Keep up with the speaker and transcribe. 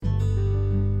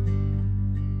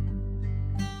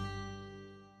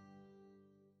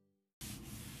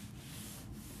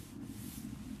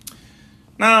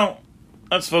Now,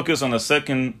 let's focus on the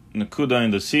second nekuda in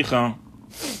the sicha,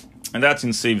 and that's in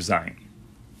Seif Zayin.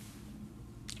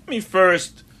 Let me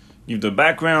first give the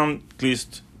background, at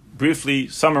least briefly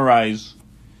summarize,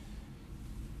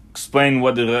 explain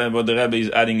what the Rebbe is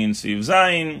adding in Seif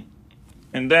Zayin,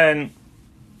 and then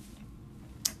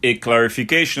a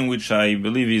clarification which I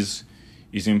believe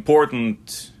is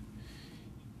important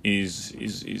is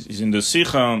in the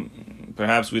sicha.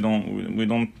 Perhaps we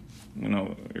don't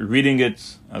reading it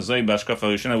azay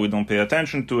b'ashkafa rishona, we don't pay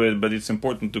attention to it, but it's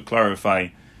important to clarify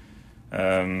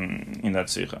in that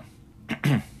sicha.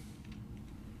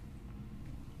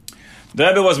 The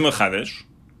Rebbe was mechadesh,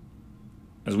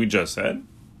 as we just said,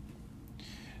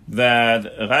 that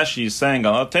Rashi is saying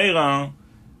al Torah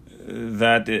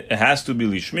that it has to be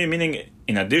lishmi, meaning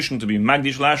in addition to be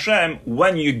magdish laHashem,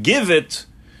 when you give it,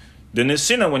 the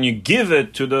nesina, when you give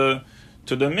it to the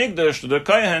mikdash, to the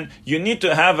kohen, you need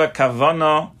to have a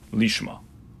kavana lishma.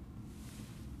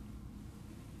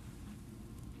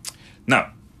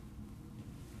 Now,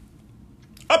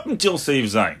 up until Seif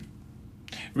Zayin,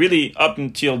 really up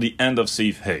until the end of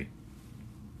Seif Hey,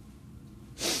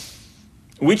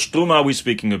 which Terumah are we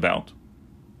speaking about?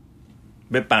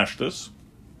 Bepashtus,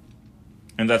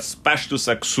 and that's Pashtus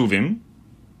Aksuvim,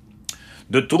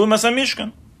 the Terumah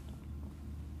Mishkan.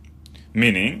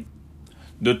 Meaning,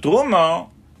 the Terumah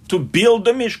to build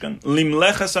the Mishkan,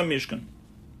 Limleches Mishkan.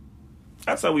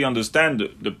 That's how we understand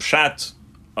the pshat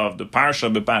of the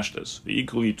parshat Bepashtus.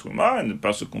 V'yikhu Terumah, and the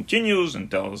pasuk continues and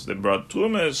tells they brought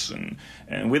Terumas,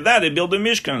 and with that they build the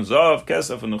Mishkan, Zav,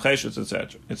 Kesef, and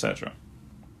Nucheshet, etc.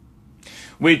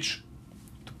 Which,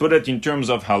 to put it in terms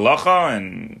of halacha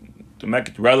and to make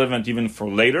it relevant even for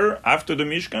later, after the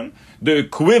Mishkan, the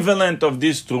equivalent of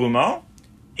this Terumah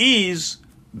is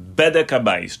Bedek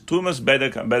Habayis, Terumas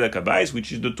Bedek Habayis,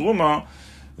 which is the Terumah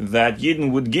that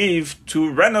Yidden would give to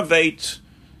renovate,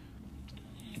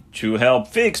 to help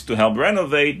fix, to help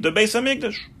renovate the Beis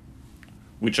HaMikdash.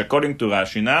 Which according to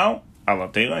Rashi now, al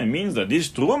Torah, it means that this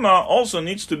Terumah also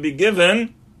needs to be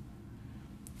given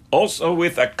also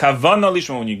with a kavana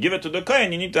lishma. When you give it to the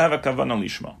kohen, you need to have a kavana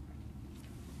lishma.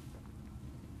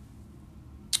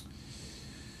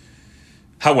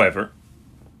 However,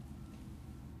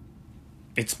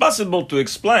 it's possible to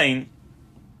explain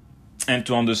and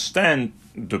to understand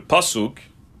the pasuk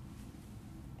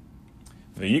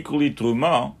v'yikhu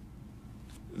Terumah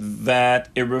that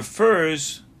it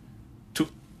refers to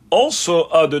also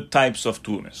other types of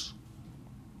terumas.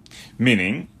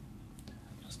 Meaning,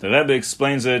 as the Rebbe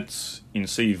explains it in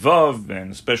Seif Vav,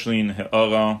 and especially in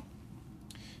Ha'ara,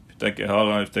 if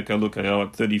you take a look at Ha'ara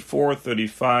 34,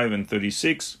 35, and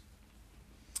 36,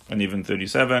 and even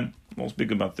 37. We'll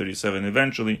speak about 37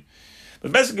 eventually.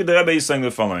 But basically the Rebbe is saying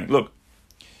the following. Look,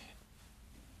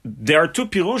 there are two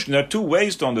pirush, there are two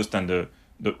ways to understand the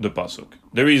pasuk.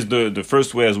 There is the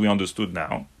first way as we understood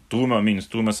now. Terumah means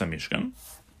Terumas Mishkan.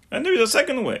 And there is a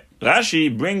second way. Rashi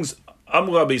brings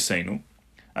Amra Beisenu.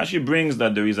 Rashi brings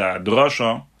that there is a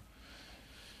drasha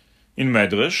in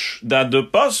Medrash that the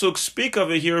pasuk speak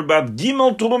over here about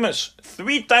Gimel Terumas,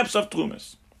 3 types of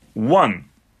Terumas. 1,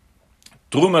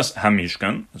 Terumas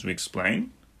HaMishkan, as we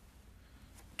explained.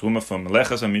 Terumah from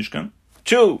Meleches HaMishkan.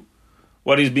 2,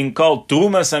 what is being called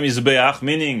Terumas HaMizbeach,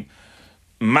 meaning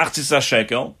Machzis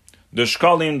HaShekel, the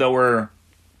shkalim that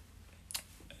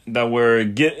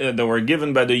were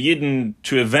given by the Yidden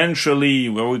to eventually,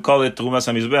 where we call it Terumas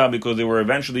HaMizbeach, because they were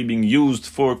eventually being used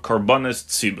for Karbanes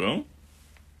Tzibur.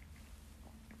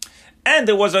 And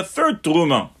there was a third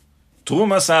Terumah,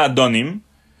 Terumas HaAdonim,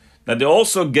 that they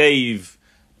also gave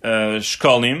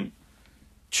shkalim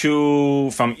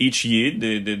from each Yid,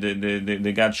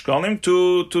 they got shkalim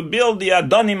to build the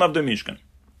Adonim of the Mishkan,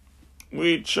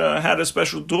 which had a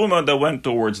special Terumah that went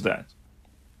towards that.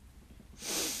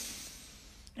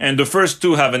 And the first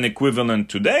 2 have an equivalent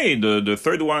today, the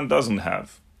third one doesn't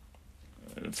have.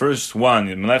 The first one,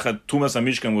 Melechet Terumas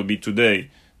HaMishkan, would be today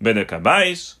Bedek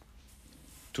Habayis.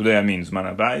 Today I mean Zman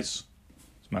Habayis,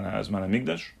 Zman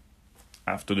HaMikdash,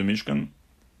 after the Mishkan.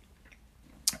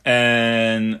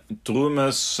 And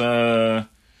Terumas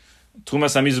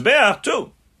HaMizbeach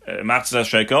too.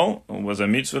 Machzis HaShekel was a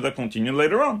mitzvah that continued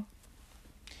later on.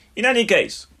 In any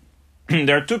case,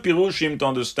 there are 2 pirushim to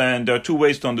understand. There are 2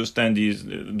 ways to understand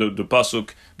the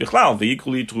pasuk bichlal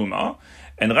v'yikhu Terumah,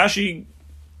 and Rashi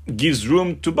gives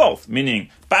room to both. Meaning,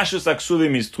 Pashtus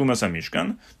Aksuvim is Terumas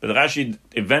HaMishkan, but Rashi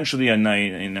eventually, in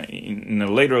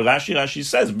a later Rashi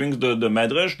says, brings the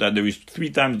medrash that there is 3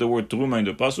 times the word Terumah in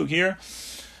the pasuk here.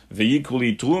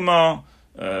 V'yikhu Terumah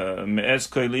me'ez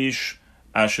koilish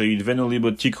Asher yidvenu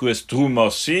libo tikru es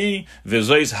Terumah si,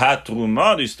 vezois ha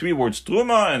Terumah, these three words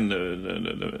Terumah, and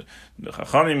the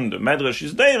Chachamim, the Medrash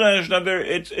is Deiresh, that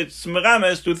it's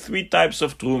merames to three types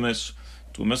of Terumas.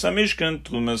 Terumas ha-Mishkan,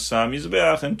 Terumas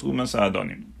ha-Mizbeach, and Terumas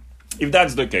ha-Adonim. If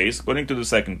that's the case, according to the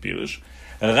second Pirush,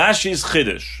 Rashi's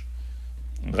Chiddush,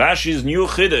 Rashi's new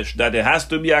Chiddush, that it has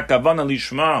to be a Kavana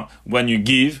Lishma when you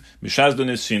give, B'shas de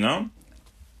Nesina,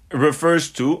 refers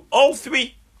to all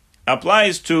three.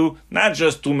 Applies to not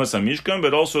just Terumas ha-Mishkan,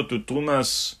 but also to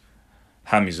Terumas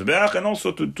ha-Mizbeach, and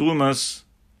also to Terumas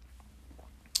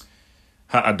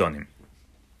ha-Adonim.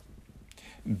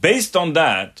 Based on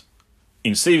that,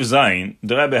 in Seif Zayin,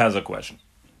 the Rebbe has a question.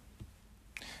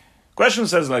 Question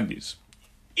says like this: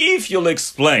 if you'll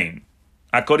explain,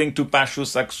 according to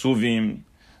Pashus Aksuvim,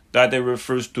 that it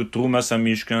refers to Terumas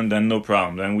ha-Mishkan, then no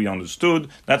problem. Then we understood.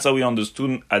 That's how we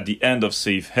understood at the end of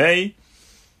Seif Hey,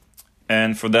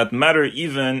 and for that matter,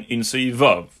 even in Seif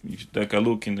Vav. If you take a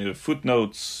look in the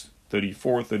footnotes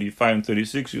 34, 35, and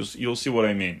 36, you'll see what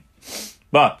I mean.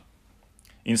 But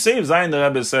in Seif Zayin, the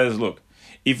Rebbe says, look,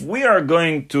 if we are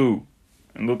going to,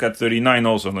 and look at 39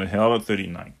 also, no, how about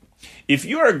 39? If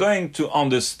you are going to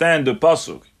understand the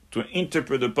pasuk, to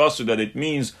interpret the pasuk that it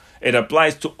means it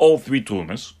applies to all three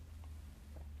Terumas,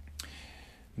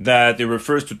 that it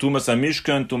refers to Terumas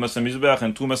ha-Mishkan, Terumas ha-Mizbeach,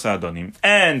 and Terumas ha-Adonim,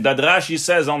 and that Rashi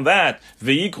says on that,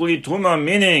 v'yikhu Terumah,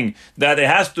 meaning that it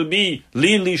has to be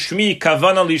li lishmi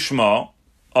kavana lishma,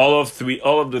 all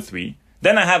of the three,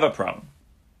 then I have a problem.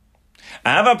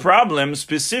 I have a problem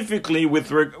specifically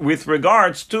with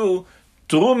regards to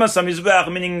Terumas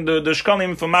ha-Mizbeach, meaning the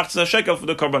shkalim for machzah shekel for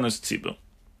the karbanos tzibur.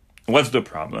 What's the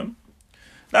problem?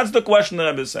 That's the question the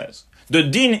Rebbe says. The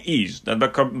din is that by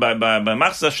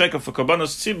machzah shekel for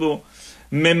karbanos tzibur,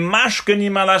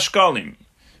 memashkenim al shkalim,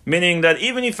 meaning that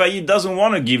even if a yid doesn't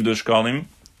want to give the shkalim,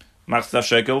 machzah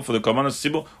shekel for the karbanos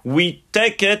tzibur, we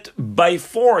take it by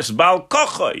force, bal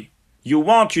kochai. You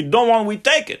don't want, we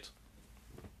take it.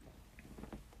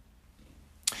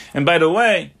 And by the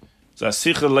way, the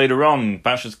sicha later on,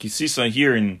 parshat Kisisa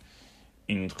here in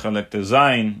Chalek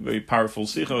Zayin, very powerful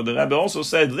sicha, the Rebbe also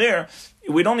said there,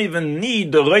 we don't even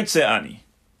need the roitze ani.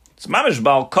 It's mamish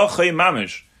bal kochei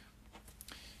mamish.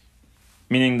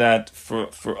 Meaning that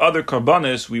for other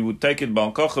karbanis, we would take it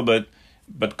bal kochei,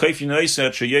 but kaifin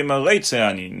reiseh sheyema roitze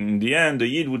ani. In the end, the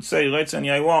yid would say, roitze ani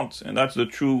I want, and that's the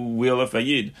true will of a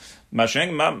yid. By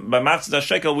machzah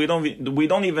shekel, we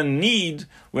don't even need.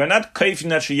 We are not kaifin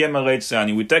that sheyema roitze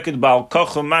ani. We take it bal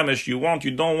kochei mamish. You want,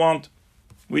 you don't want,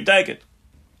 we take it.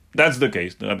 That's the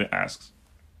case. The Rebbe asks,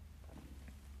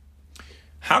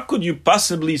 how could you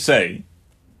possibly say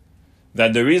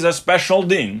that there is a special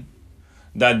din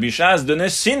that bishas the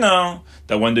nesina,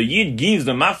 that when the yid gives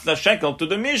the machzah shekel to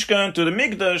the Mishkan, to the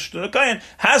Mikdash, to the Kohen,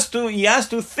 he has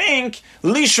to think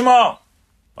lishma.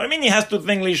 What do you mean he has to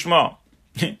think lishma?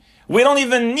 We don't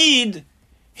even need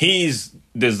his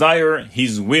desire,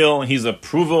 his will, his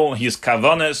approval, his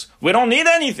kavanas. We don't need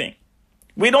anything.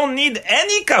 We don't need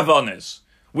any kavanas.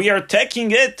 We are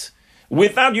taking it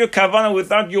without your kavana,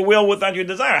 without your will, without your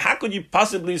desire. How could you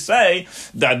possibly say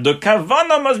that the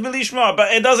kavana must be lishma,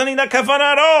 but it doesn't need a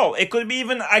kavana at all? It could be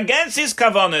even against his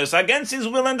kavanas, against his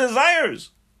will and desires.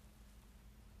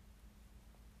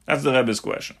 That's the Rebbe's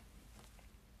question.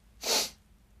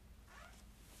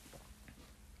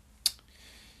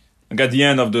 At the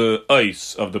end of the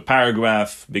ois, of the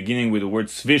paragraph, beginning with the word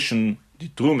zwischen,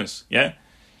 die Trumes, yeah?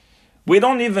 We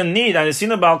don't even need, and the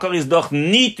Sinne Balkar is doch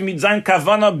nicht mit sein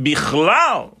Kavana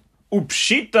bichlal,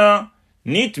 upshita,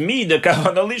 nicht mit the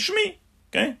Kavana lishmi.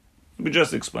 Okay? We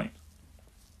just explained.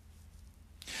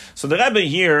 So the Rebbe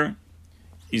here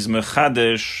is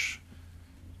mechadesh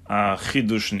a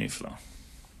chidush nifla.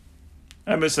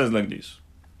 Rebbe says like this.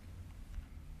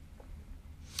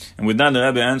 And with that, the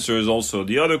Rebbe answers also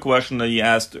the other question that he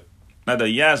asked, not that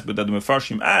he asked, but that the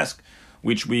Mefarshim asked,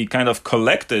 which we kind of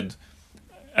collected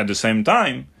at the same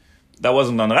time. That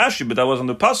wasn't on Rashi, but that was on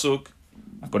the pasuk.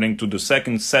 According to the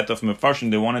second set of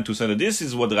Mefarshim, they wanted to say that this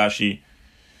is what Rashi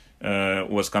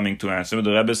was coming to answer. But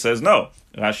the Rebbe says no.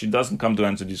 Rashi doesn't come to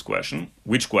answer this question.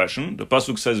 Which question? The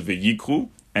pasuk says v'yikhu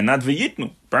and not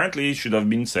v'yitnu. Apparently, it should have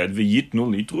been said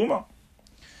v'yitnu li Terumah.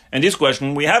 And this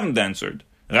question we haven't answered.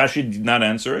 Rashi did not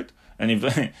answer it, and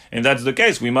if that's the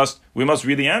case, we must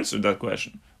really answer that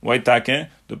question. Why take?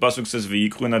 The pasuk says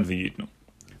v'yikhu and not v'yitnu.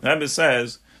 The Rebbe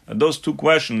says that those two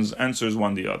questions answers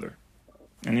one the other.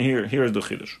 And here is the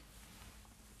chiddush.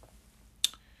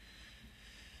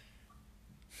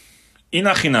 In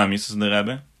Achinami, says the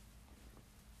Rebbe,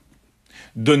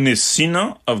 the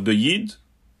nesina of the yid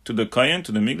to the kohen,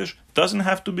 to the Mikdash, doesn't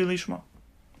have to be lishma.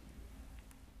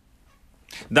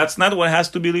 That's not what has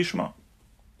to be lishma.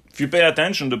 If you pay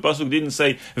attention, the pasuk didn't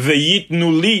say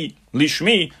veyitnu li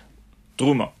lishmi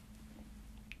truma.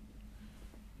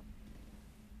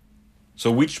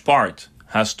 So which part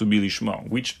has to be lishma?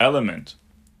 Which element?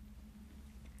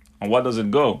 And what does it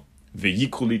go?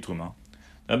 Veyikhu li truma.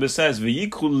 The Rebbe says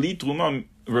veyikhu li truma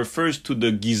refers to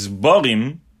the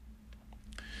gizbarim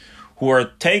who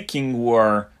are taking, who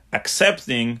are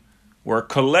accepting, who are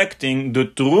collecting the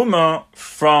Terumah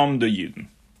from the iyunim.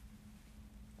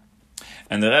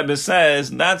 And the Rebbe says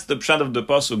that's the parshat of the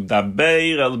pasuk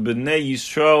Daber al bnei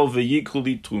Yisrael v'yikhu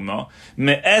li Terumah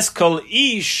me'es kol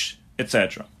ish,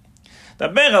 etc.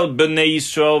 Daber al bnei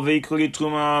Yisrael v'yikhu li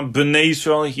Terumah. Bnei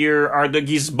Yisrael here are the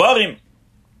gizbarim.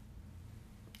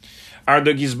 Are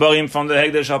the gizbarim from the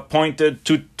Hekdesh appointed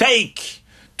to take,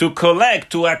 to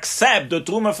collect, to accept the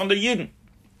Terumah from the iyunim.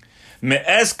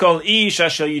 Me'ez kol ish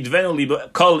asher yidvenu li.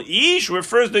 Kol ish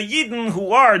refers to iyunim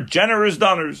who are generous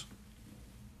donors.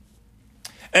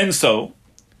 And so,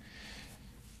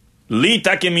 li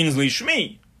take means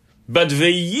lishmi, but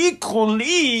veyikhu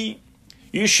li,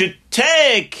 you should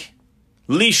take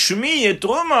lishmi et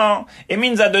Terumah. It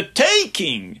means that the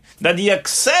taking, that the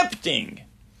accepting,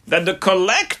 that the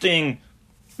collecting,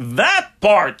 that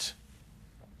part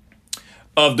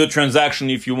of the transaction,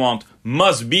 if you want,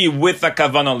 must be with a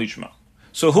kavanah lishma.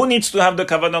 So who needs to have the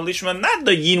kavanah lishma? Not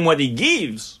the yin what he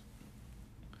gives,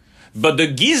 but the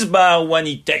gizbar when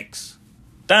he takes.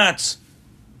 That's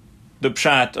the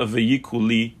pshat of veyikhu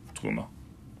li Terumah.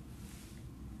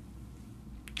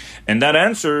 And that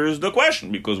answers the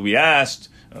question, because we asked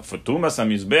for Terumah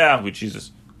samizbeach, which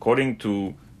is, according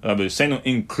to Rabbi Seinu,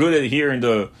 included here in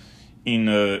the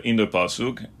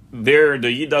pasuk. There,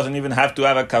 the yid doesn't even have to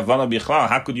have a kavanah bichlal.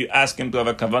 How could you ask him to have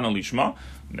a kavanah lishma?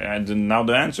 And now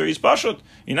the answer is parshat.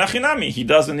 In achinami, he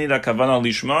doesn't need a kavanah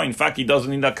lishma. In fact, he doesn't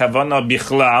need a kavanah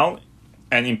bichlal,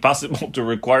 and impossible to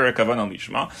require a kavanah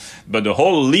lishma. But the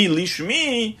whole li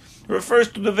lishmi refers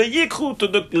to the veyikhu, to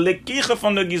the lekicha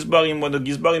from the gizbarim, when the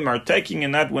gizbarim are taking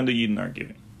and not when the yidden are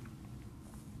giving.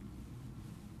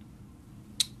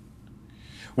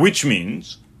 Which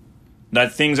means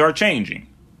that things are changing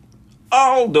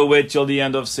all the way till the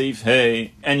end of Seif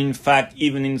Hey, and in fact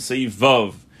even in Seif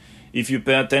Vav, if you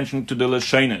pay attention to the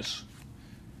Lashonos,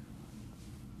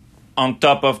 on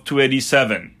top of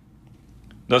 287,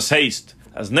 das heißt,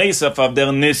 as Neisaf of der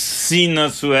Nesina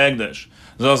zu Hekdesh,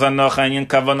 zos anoch ein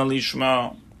kavanah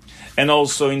lishma, and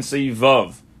also in Seif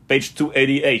Vav, page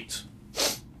 288,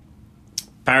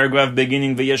 paragraph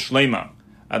beginning v'yesh lema,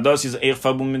 Ados is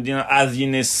Eirfabum Medina as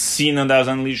Yinesina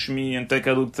Dazan Lishmi, and take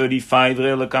a look 35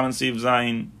 Rele Kamen Seif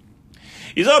Zayin.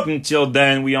 Is up until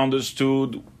then we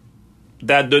understood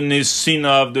that the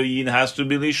Nesina of the Yid has to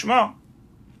be Lishma.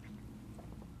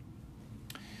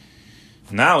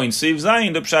 Now in Seif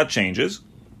Zayin the Pshat changes.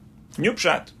 New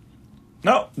Pshat.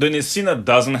 No, the Nesina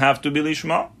doesn't have to be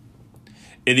Lishma.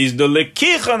 It is the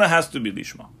Lekicha that has to be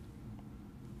Lishma.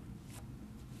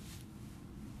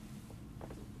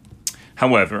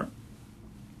 However,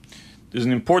 there's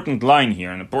an important line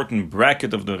here, an important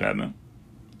bracket of the Rebbe,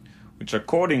 which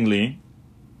accordingly,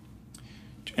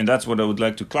 and that's what I would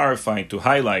like to clarify, to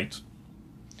highlight,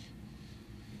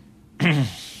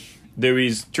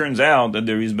 turns out that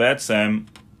there is Ba'etzem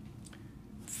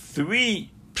 3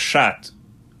 pshat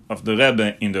of the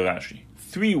Rebbe in the Rashi.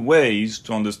 3 ways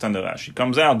to understand the Rashi.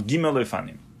 Comes out Gimel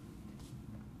Lefanim.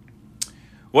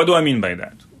 What do I mean by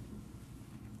that?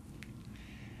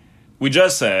 We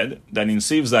just said that in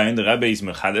Seif Zayin the Rebbe is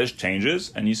mechadesh,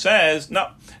 changes, and he says,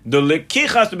 no, the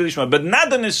lekich has to be lishma, but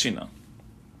not the nesina.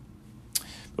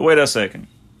 But wait a second.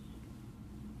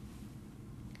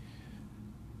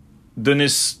 The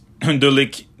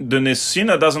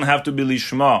nesina doesn't have to be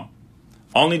lishma.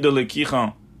 Only the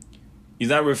lekicha. Is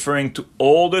that referring to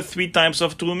all the 3 types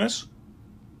of trumas?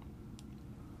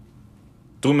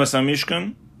 Trumas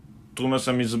ha-Mishkan, trumas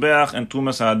ha-Mizbeach, and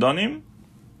trumas ha-Adonim?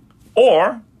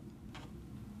 Or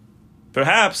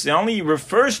perhaps it only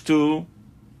refers to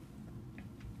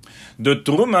the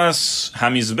Trumas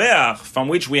HaMizbeach, from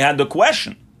which we had the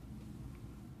question.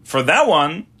 For that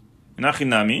one, in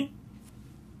Achinami,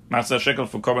 Matzah Shekel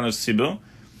for Korbanos Tzibur,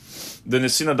 the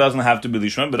Nesina doesn't have to be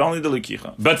Lishma, but only the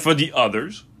Lekicha. But for the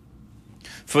others,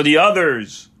 Trumas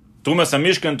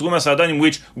HaMishkan, Trumas HaAdanim,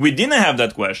 which we didn't have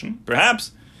that question,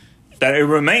 perhaps that it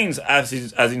remains as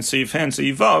in Seif Hen,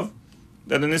 Seif Vav,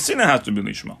 that the Nesina has to be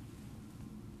Lishma.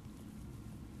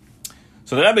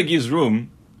 So the Rebbe gives room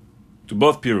to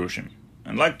both Pirushim.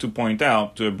 I'd like to point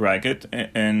out to a bracket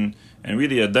and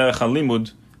really a derech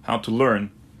halimud, how to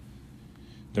learn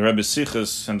the Rebbe's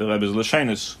sichos and the Rebbe's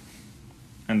Lashonos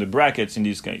and the brackets in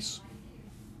this case.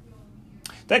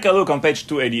 Take a look on page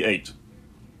 288.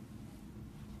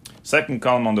 Second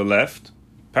column on the left,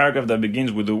 paragraph that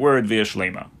begins with the word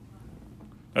V'yeshlema.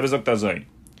 Rebbe sagt azay.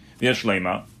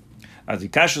 V'yeshlema, as die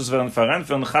Kashes werden verrennt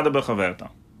von Chada bechaverta.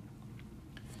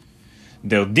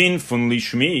 Der Din von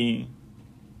Lishmi,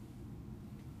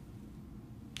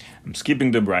 I'm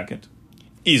skipping the bracket,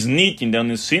 is nicht in der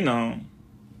Nesina,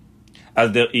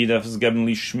 als der Idafs geben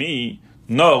Lishmi,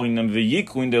 nor in dem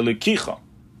V'yikhu in der Likkicha.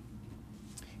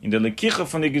 In der Likkicha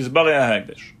von der Gizbari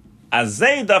HaHekdesh. Als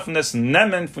sie dürfen es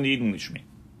nehmen von Eden Lishmi.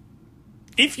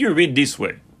 If you read this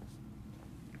way,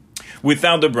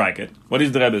 without the bracket, what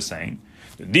is the Rebbe saying?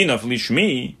 The din of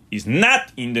Lishmi is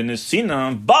not in the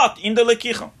Nesina, but in the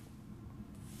Likkicha.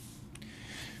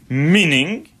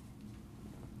 Meaning,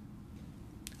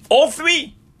 all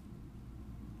three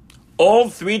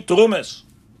Terumas.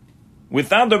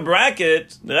 Without the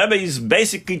bracket, the Rebbe is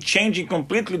basically changing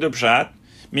completely the pshat,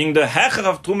 meaning the hecher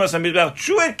of Terumas HaMizbeach,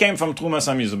 true, it came from Terumas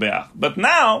HaMizbeach, but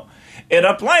now it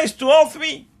applies to all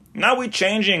three. Now we're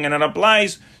changing, and it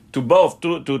applies to both,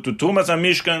 to Terumas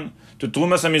HaMishkan, to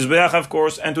Terumas HaMizbeach, of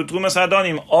course, and to Terumas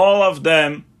HaAdonim. All of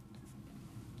them,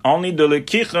 only the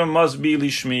Likkicha must be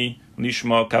Lishmi,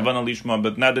 Lishma, Kavana Lishma,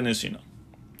 but not the Nesina.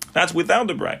 That's without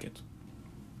the bracket.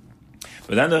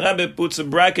 But then the Rebbe puts a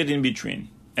bracket in between,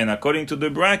 and according to the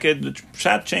bracket, the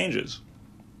pshat changes.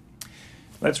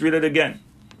 Let's read it again.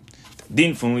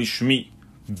 Din von Lishmi,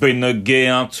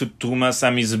 benogea zu Terumas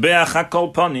HaMizbeach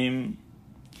hakol panim,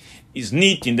 is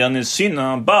not in the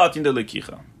Nesina, but in the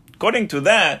Likkicha. According to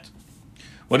that,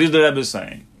 what is the Rebbe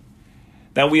saying?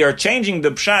 That we are changing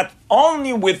the pshat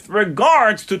only with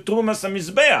regards to Terumas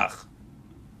HaMizbeach,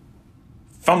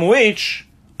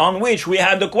 on which we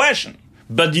had the question.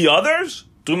 But the others,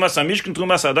 Terumas HaMishkan,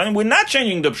 Terumas HaAdonim, we're not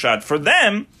changing the pshat. For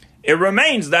them, it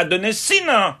remains that the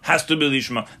Nesina has to be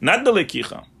Lishma, not the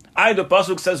Likkicha. The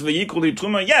pasuk says v'yikhu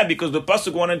Terumah, yeah, because the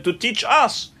pasuk wanted to teach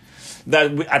us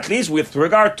that at least with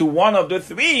regard to one of the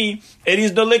three, it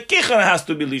is the Likkicha that has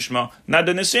to be Lishma, not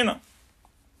the Nesina.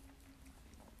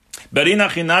 But in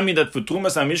Achinami, that for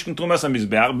Terumas HaMishkan, Terumas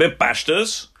HaMizbeach,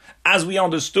 bepashtus, as we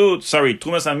understood,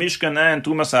 Terumas HaMishkan and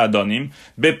Terumas HaAdonim,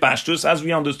 bepashtus, as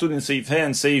we understood in Seif He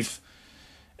and Seif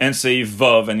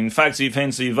Vav, and in fact Seif He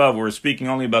and Seif Vav were speaking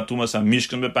only about Terumas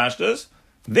HaMishkan bepashtus,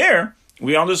 there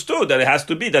we understood that it has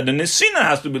to be, that the Nesina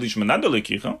has to be Lishma, not the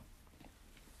Likkicha.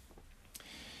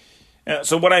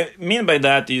 So what I mean by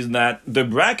that is that the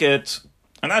bracket,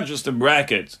 and not just a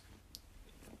bracket,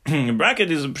 the bracket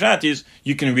is a pshat, is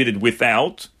you can read it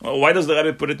without. Why does the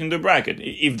Rebbe put it in the bracket?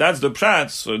 If that's the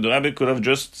pshat, so the Rebbe could have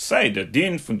just said that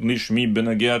din from Lishmi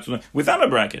benagea without a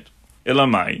bracket.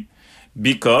 Elamai,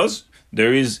 because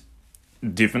there is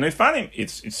different ifanim.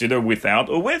 It's either without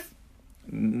or with.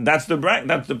 That's the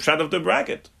pshat of the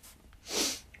bracket.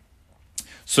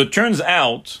 So it turns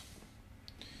out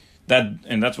that,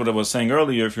 and that's what I was saying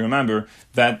earlier, if you remember,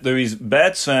 that there is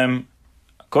betzem,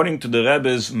 according to the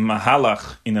Rebbe's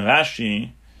mahalach in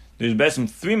Rashi, there's betzem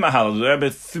three mahalach. The Rebbe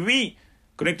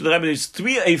according to the Rebbe, there's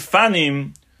three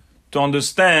eifanim to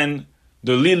understand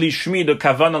the li lishmi, the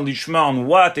kavana lishma, on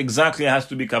what exactly has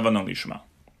to be kavana lishma.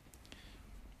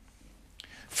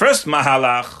 First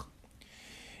mahalach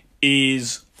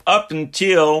is up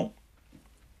until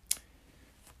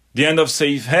the end of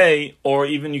Seif Hey, or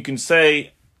even you can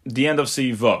say the end of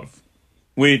Seif Vav,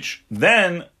 which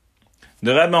then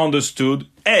the Rebbe understood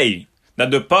that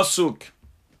the pasuk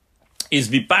is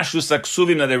vipashus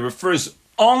aksuvim, that it refers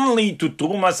only to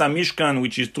Terumas HaMishkan,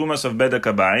 which is Terumas of Bedek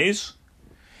HaBayis,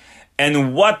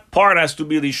 and what part has to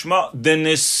be Lishma? The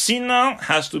Nesina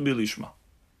has to be Lishma.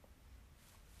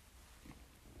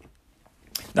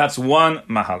 That's one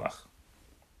mahalach.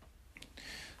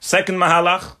 Second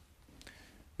mahalach,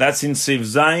 that's in Seif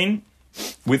Zayin,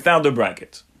 without the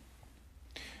bracket.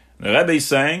 The Rebbe is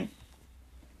saying,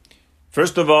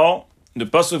 first of all, the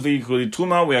pasuk v'yikhu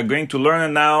Terumah, we are going to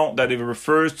learn now that it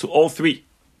refers to all three,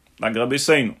 like Rabbi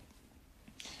Seinu.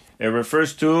 It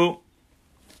refers to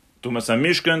Terumas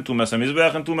HaMishkan, Terumas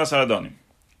HaMizbeach, and Terumas HaAdonim.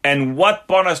 And what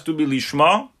part has to be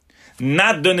Lishma?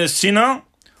 Not the Nesina,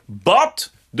 but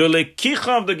the Likkicha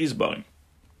of the Gizbarim.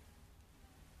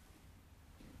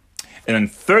 And then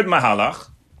third mahalach,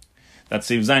 that's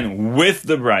Seif Zayin with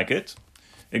the bracket,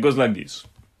 it goes like this.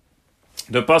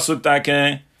 The pasuk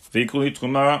take v'yikhu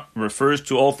Terumah refers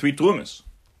to all three Terumas.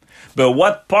 But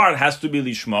what part has to be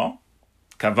Lishma,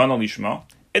 Kavana Lishma?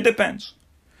 It depends.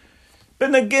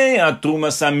 Benagea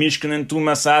Terumas HaMishkan and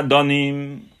Terumas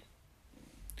HaAdonim,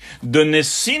 the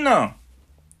Nesina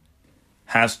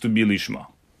has to be Lishma.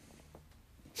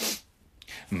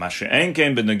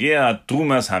 Mashe'enken benagea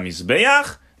Terumas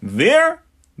HaMizbeach,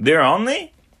 there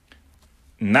only,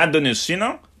 not the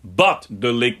nesina, but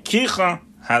the lekicha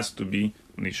has to be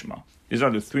lishma. These are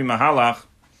the three mahalach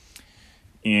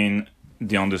in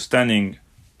the understanding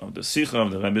of the sicha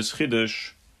of the Rebbe's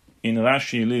Chiddush in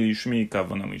Rashi li lishmi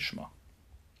kavana lishma.